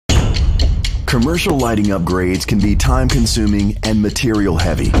Commercial lighting upgrades can be time-consuming and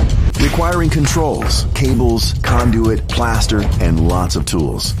material-heavy, requiring controls, cables, conduit, plaster, and lots of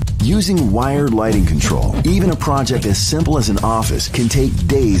tools. Using wired lighting control, even a project as simple as an office can take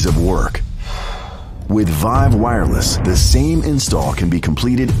days of work. With Vive Wireless, the same install can be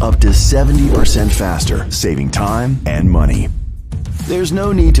completed up to 70% faster, saving time and money. There's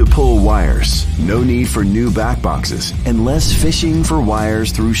no need to pull wires, no need for new backboxes, and less fishing for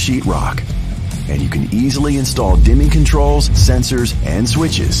wires through sheetrock. And you can easily install dimming controls, sensors, and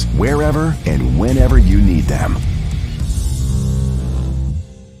switches wherever and whenever you need them.